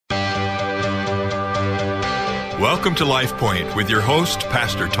Welcome to Life Point with your host,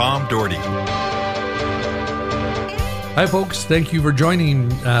 Pastor Tom Dougherty. Hi, folks. Thank you for joining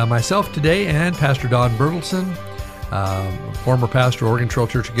myself today and Pastor Don Bertelson, former pastor, Oregon Trail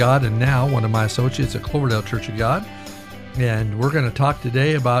Church of God, and now one of my associates at Cloverdale Church of God. And we're going to talk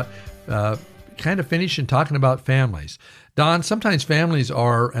today about kind of finishing talking about families. Don, sometimes families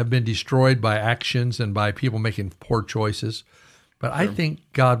have been destroyed by actions and by people making poor choices. But I think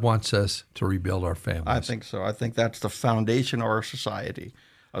God wants us to rebuild our families. I think so. I think that's the foundation of our society.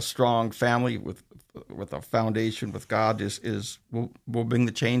 A strong family with a foundation with God will bring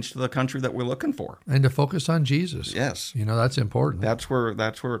the change to the country that we're looking for. And to focus on Jesus. Yes. You know, that's important. That's where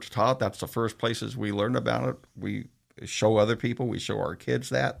it's taught. That's the first places we learn about it. We show other people. We show our kids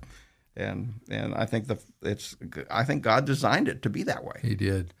that. And I think I think God designed it to be that way. He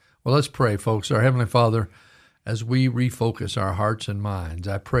did. Well, let's pray, folks. Our Heavenly Father, as we refocus our hearts and minds,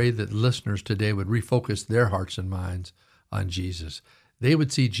 I pray that listeners today would refocus their hearts and minds on Jesus. They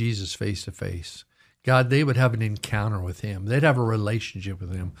would see Jesus face to face. God, they would have an encounter with him. They'd have a relationship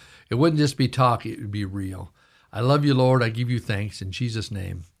with him. It wouldn't just be talk, it would be real. I love you, Lord. I give you thanks in Jesus'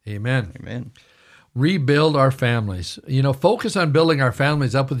 name. Amen. Amen. Rebuild our families. You know, focus on building our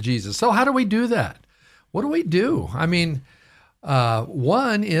families up with Jesus. So how do we do that? What do we do? I mean,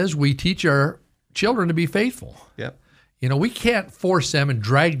 one is we teach our children to be faithful. Yep. You know, we can't force them and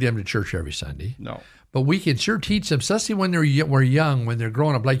drag them to church every Sunday. No. But we can sure teach them, especially when we're young, when they're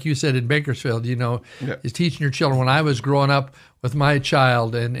growing up. Like you said in Bakersfield, you know, is teaching your children. When I was growing up with my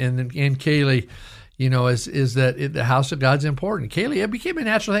child and Kaylee, you know, is that the house of God's important. Kaylee, it became a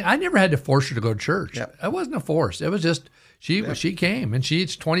natural thing. I never had to force her to go to church. Yep. It wasn't a force. It was just she came, and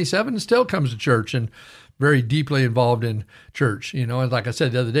she's 27 and still comes to church and very deeply involved in church. You know, and like I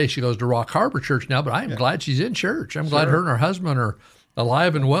said the other day, she goes to Rock Harbor Church now, but I am glad she's in church. I'm glad her and her husband are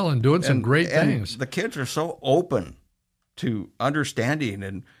alive and well and doing some great things. The kids are so open to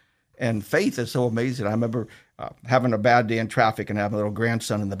understanding, and faith is so amazing. I remember having a bad day in traffic and having a little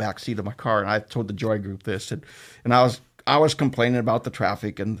grandson in the back seat of my car, and I told the Joy Group this, and I was complaining about the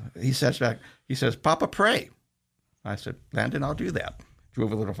traffic, and he says, "Papa, pray." I said, "Landon, I'll do that."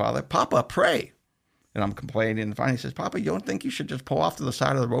 Drove a little farther, "Papa, pray." And I'm complaining, and finally he says, "Papa, you don't think you should just pull off to the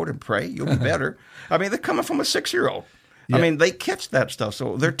side of the road and pray? You'll be better." I mean, they're coming from a 6-year-old. Yeah. I mean, they catch that stuff,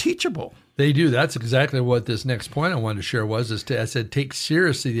 so they're teachable. They do. That's exactly what this next point I wanted to share was. I said, take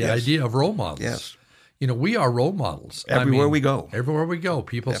seriously the idea of role models. Yes. You know, we are role models. Everywhere we go. Everywhere we go.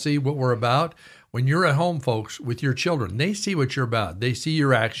 People see what we're about. When you're at home, folks, with your children, they see what you're about. They see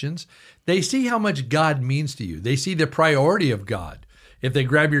your actions. They see how much God means to you. They see the priority of God. If they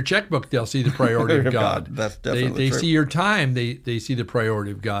grab your checkbook, they'll see the priority of God. That's definitely They true. see your time. They see the priority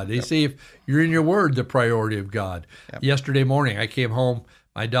of God. They see if you're in your word, the priority of God. Yep. Yesterday morning, I came home.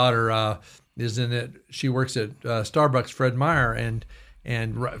 My daughter is in it. She works at Starbucks, Fred Meyer, and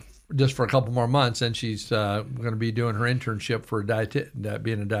just for a couple more months, and she's going to be doing her internship for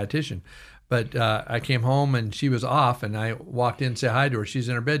being a dietitian. But I came home and she was off, and I walked in and said hi to her. She's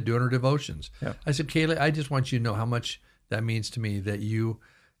in her bed doing her devotions. Yep. I said, "Kayla, I just want you to know how much that means to me that you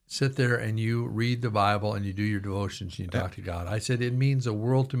sit there and you read the Bible and you do your devotions and you talk to God." I said, "It means the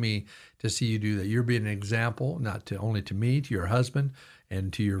world to me to see you do that. You're being an example, not only to me, to your husband,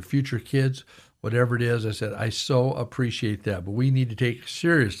 and to your future kids, whatever it is." I said, "I so appreciate that. But we need to take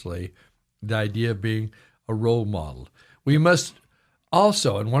seriously the idea of being a role model. We must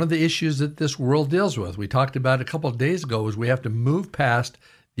also, and one of the issues that this world deals with, we talked about a couple of days ago, is we have to move past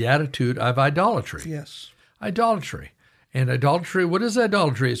the attitude of idolatry." Yes. Idolatry. And idolatry, what is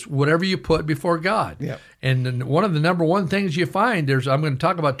idolatry? It's whatever you put before God. Yep. And one of the number one things you find, I'm going to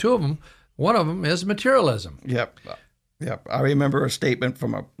talk about two of them. One of them is materialism. Yep. I remember a statement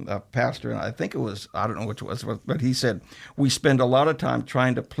from a pastor, and I think it was, I don't know which it was, but he said, "We spend a lot of time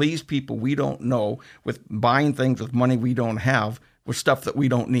trying to please people we don't know, with buying things with money we don't have, with stuff that we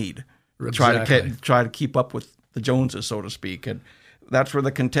don't need. Exactly. Try to keep up with the Joneses, so to speak." And that's where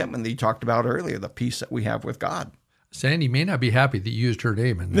the contentment that you talked about earlier, the peace that we have with God. Sandy may not be happy that you used her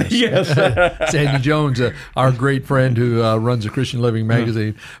name in this. Yes. Sandy Jones, our great friend who runs a Christian Living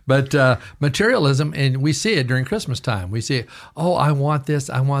magazine. But materialism, and we see it during Christmas time. We see, "Oh, I want this,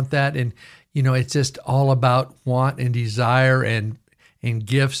 I want that." And, you know, it's just all about want and desire and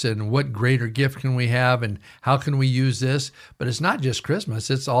gifts, and what greater gift can we have, and how can we use this? But it's not just Christmas.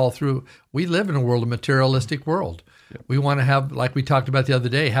 It's all through. We live in a world, a materialistic world. Yep. We want to have, like we talked about the other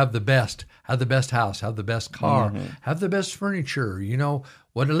day, have the best house, have the best car, have the best furniture, you know,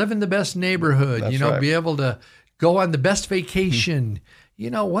 live in the best neighborhood, That's you know, right. be able to go on the best vacation.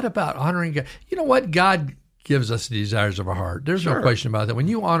 You know, what about honoring God? You know what? God gives us the desires of our heart. There's no Sure. question about that. When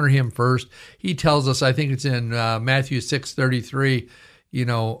you honor him first, he tells us, I think it's in Matthew 6:33,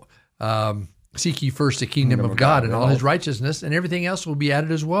 seek ye first the kingdom of God and all his righteousness, and everything else will be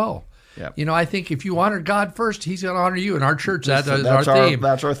added as well. Yep. I think if you honor God first, he's going to honor you. In our church, that's our theme.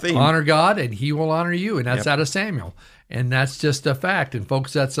 That's our theme. Honor God, and he will honor you. And that's Yep. out of Samuel. And that's just a fact. And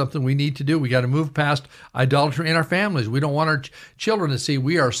folks, that's something we need to do. We got to move past idolatry in our families. We don't want our children to see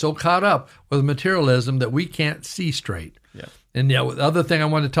we are so caught up with materialism that we can't see straight. Yeah. And the other thing I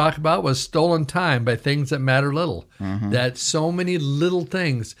wanted to talk about was stolen time by things that matter little. Mm-hmm. That so many little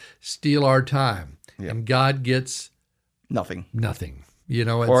things steal our time. Yep. And God gets Nothing.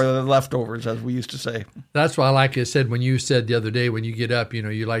 Or the leftovers, as we used to say. That's why, like I said, when you said the other day, when you get up,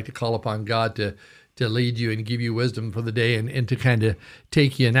 you like to call upon God to lead you and give you wisdom for the day and to kind of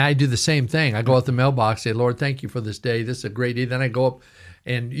take you. And I do the same thing. I go out the mailbox, say, Lord, thank you for this day. This is a great day. Then I go up,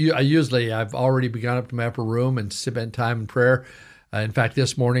 and I've already begun up to my upper room and spent time in prayer. In fact,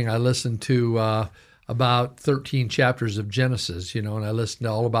 this morning I listened to about 13 chapters of Genesis, and I listened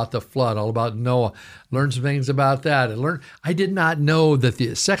to all about the flood, all about Noah, learned some things about that. I did not know that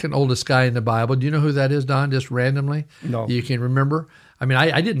the second oldest guy in the Bible, do you know who that is, Don, just randomly? No. You can remember? I mean,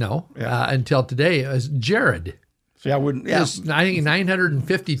 I didn't know until today. It was Jared. See, I wouldn't. Yeah. I think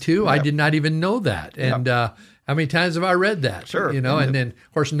 952. I did not even know that. And how many times have I read that? Sure. And then,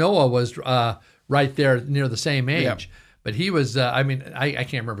 of course, Noah was right there near the same age. Yeah. But he was, I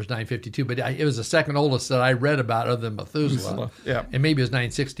can't remember, it was 952, but it was the second oldest that I read about other than Methuselah. Yeah. And maybe it was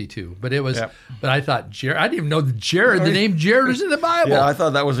 962. But it was, but I thought, Jared, I didn't even know that the name Jared was in the Bible. Yeah, I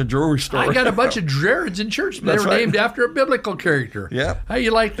thought that was a jewelry store. I got a bunch of Jareds in church. They were named after a biblical character. Yeah. How you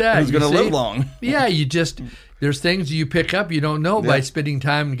like that? Who's going to live long? Yeah, there's things you pick up you don't know by spending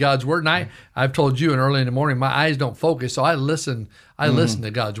time in God's Word. And I've told you, and early in the morning, my eyes don't focus, so I listen to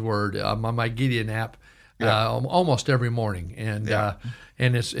God's Word on my Gideon app almost every morning. And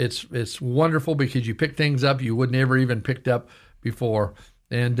and it's wonderful because you pick things up you would never even picked up before.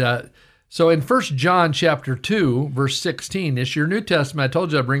 And so in 1 John chapter 2, verse 16, it's your New Testament. I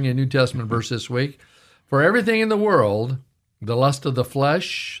told you I'd bring you a New Testament verse this week. For everything in the world, the lust of the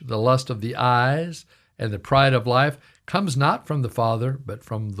flesh, the lust of the eyes, and the pride of life comes not from the Father, but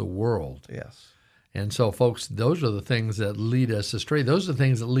from the world. Yes. And so, folks, those are the things that lead us astray. Those are the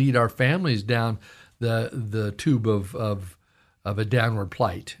things that lead our families down the tube of a downward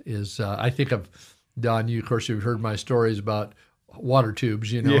plight. I think of, Don, of course, you've heard my stories about water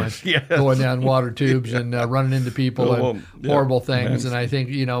tubes, Yes. going down water tubes and running into people and horrible things. Yes. And I think,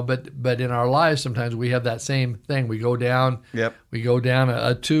 but in our lives, sometimes we have that same thing. We go down, we go down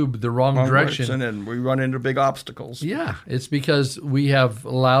a tube the wrong direction. And we run into big obstacles. Yeah, it's because we have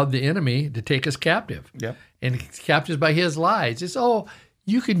allowed the enemy to take us captive. Yep. And he's captured by his lies. It's,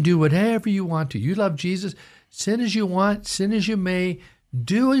 you can do whatever you want to. You love Jesus. Sin as you want, sin as you may,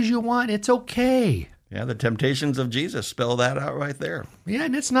 do as you want. It's okay. Yeah, the temptations of Jesus spell that out right there. Yeah,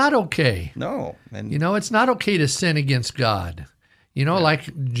 and it's not okay. No. And it's not okay to sin against God. Like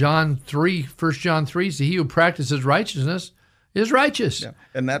 1 John 3 says, he who practices righteousness is righteous. Yeah.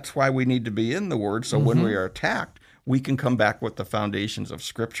 And that's why we need to be in the Word, so when we are attacked, we can come back with the foundations of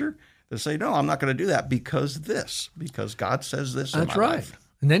Scripture to say, no, I'm not going to do that because God says this in my life.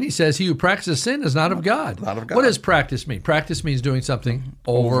 And then he says, he who practices sin is not of God. Not of God. What does practice mean? Practice means doing something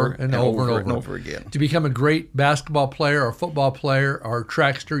over and over again. To become a great basketball player or football player or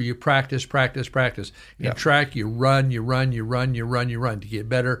trackster, you practice. In track, you run. To get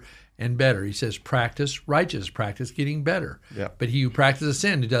better and better. He says, practice righteous, practice getting better. Yep. But he who practices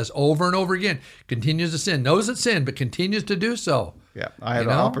sin, who does over and over again, continues to sin, knows it's sin, but continues to do so. Yeah, I had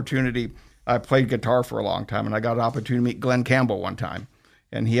an opportunity. I played guitar for a long time, and I got an opportunity to meet Glenn Campbell one time.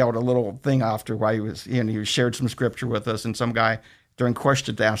 And he had a little thing after while he shared some scripture with us. And some guy during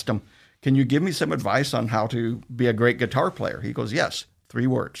questions asked him, can you give me some advice on how to be a great guitar player? He goes, yes, 3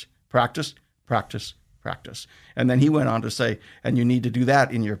 words, practice, practice, practice. And then he went on to say, and you need to do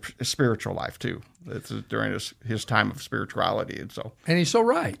that in your spiritual life too. That's during his time of spirituality. And he's so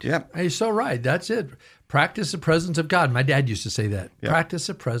right. Yeah. He's so right. That's it. Practice the presence of God. My dad used to say that. Yeah. Practice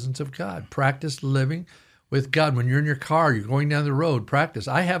the presence of God. Practice living with God. When you're in your car, you're going down the road, practice.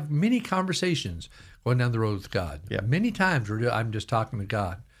 I have many conversations going down the road with God. Yeah. Many times I'm just talking to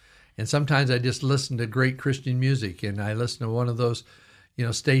God. And sometimes I just listen to great Christian music, and I listen to one of those,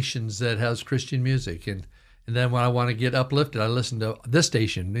 stations that has Christian music. And then when I want to get uplifted, I listen to this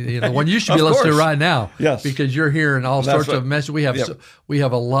station, the one you should be listening to right now. Yes. Because you're hearing all sorts of messages. We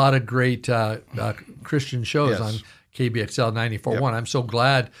have a lot of great Christian shows on KBXL 94.1. I'm so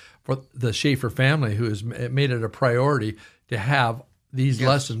glad for the Schaefer family who has made it a priority to have these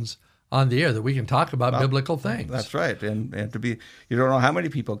lessons on the air, that we can talk about biblical things. That's right. And to be, you don't know how many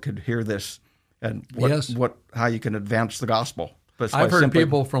people could hear this and how you can advance the gospel. I've heard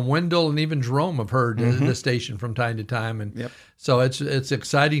people from Wendell and even Jerome have heard the station from time to time. And so it's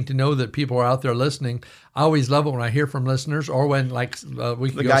exciting to know that people are out there listening. I always love it when I hear from listeners, or when, like a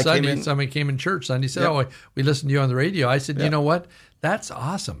week ago Sunday, somebody came in church Sunday, said, "Oh, we listened to you on the radio." I said, "You know what? That's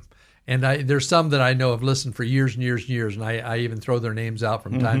awesome." And there's some that I know have listened for years and years and years, and I even throw their names out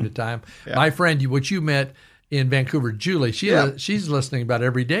from time to time. Yeah. My friend, which you met in Vancouver, Julie, she's listening about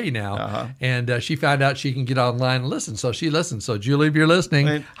every day now, and she found out she can get online and listen, so she listens. So Julie, if you're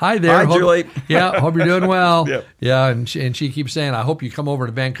listening, hi there. Hi, Julie. Hope you're doing well. And she keeps saying, "I hope you come over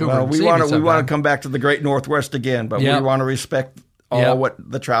to Vancouver." Well, we want to come back to the Great Northwest again, but we want to respect all what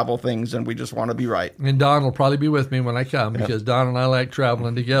the travel things, and we just want to be right. And Don will probably be with me when I come, because Don and I like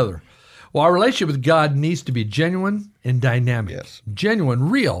traveling together. Well, our relationship with God needs to be genuine and dynamic. Yes. Genuine,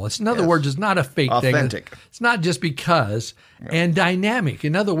 real. In other words, it's not a fake Authentic. thing. It's not just because. And dynamic.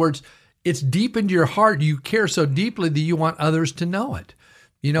 In other words, it's deep into your heart. You care so deeply that you want others to know it.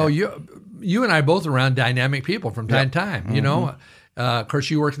 You know, you and I both are around dynamic people from time to time. You know, of course,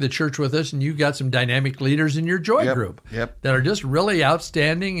 you work at the church with us, and you've got some dynamic leaders in your joy group that are just really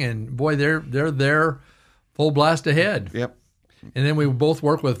outstanding. And boy, they're there full blast ahead. And then we both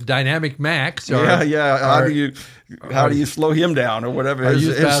work with Dynamic Max. How do you slow him down or whatever?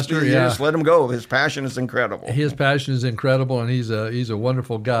 His pastor, just let him go. His passion is incredible. His passion is incredible, and he's a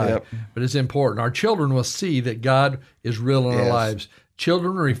wonderful guy. But it's important. Our children will see that God is real in our lives.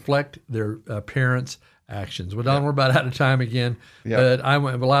 Children reflect their parents' actions. Well, Don, we're about out of time again. But I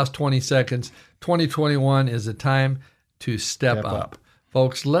went the last 20 seconds. 2021 is a time to step up.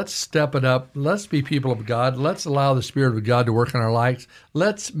 Folks, let's step it up. Let's be people of God. Let's allow the Spirit of God to work in our lives.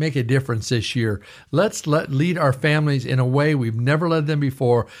 Let's make a difference this year. Let's lead our families in a way we've never led them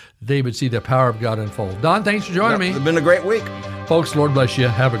before. They would see the power of God unfold. Don, thanks for joining me. It's been a great week. Folks, Lord bless you.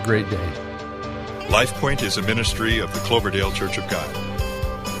 Have a great day. LifePoint is a ministry of the Cloverdale Church of God.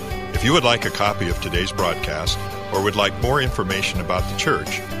 If you would like a copy of today's broadcast or would like more information about the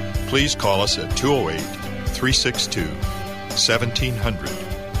church, please call us at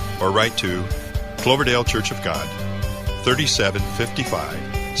 208-362-1700 or write to Cloverdale Church of God,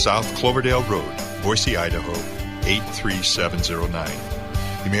 3755 South Cloverdale Road, Boise, Idaho, 83709.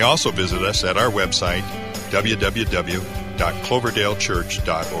 You may also visit us at our website,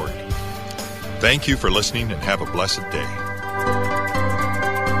 www.cloverdalechurch.org. Thank you for listening, and have a blessed day.